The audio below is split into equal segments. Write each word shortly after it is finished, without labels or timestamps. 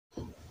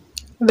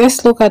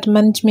Let's look at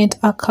management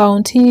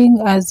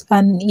accounting as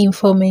an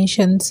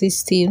information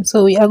system.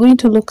 So we are going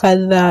to look at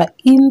the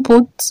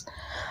inputs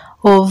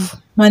of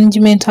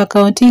management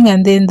accounting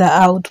and then the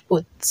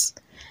outputs.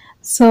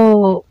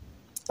 So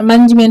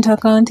management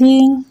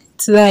accounting,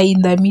 it's there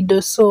in the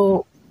middle.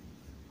 So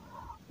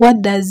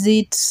what does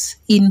it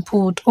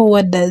input or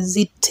what does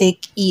it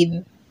take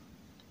in?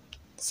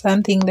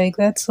 Something like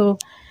that. So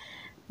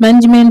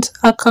management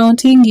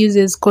accounting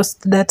uses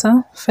cost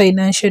data,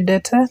 financial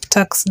data,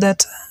 tax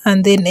data,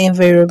 and then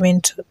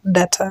environmental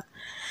data.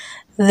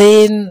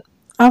 Then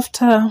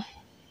after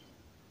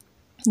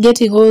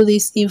getting all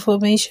this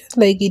information,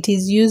 like it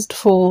is used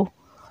for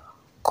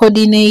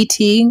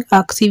coordinating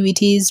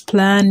activities,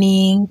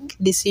 planning,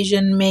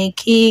 decision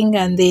making,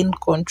 and then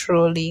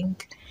controlling.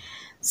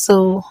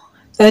 So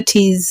that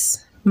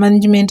is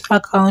management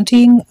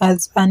accounting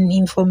as an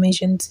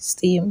information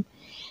system.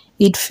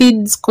 It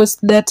feeds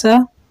cost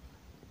data,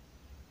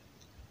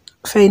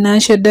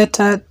 financial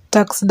data,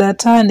 tax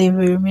data, and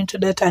environmental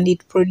data, and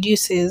it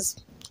produces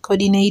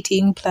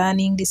coordinating,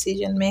 planning,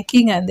 decision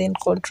making, and then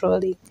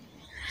controlling.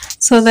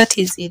 So that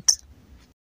is it.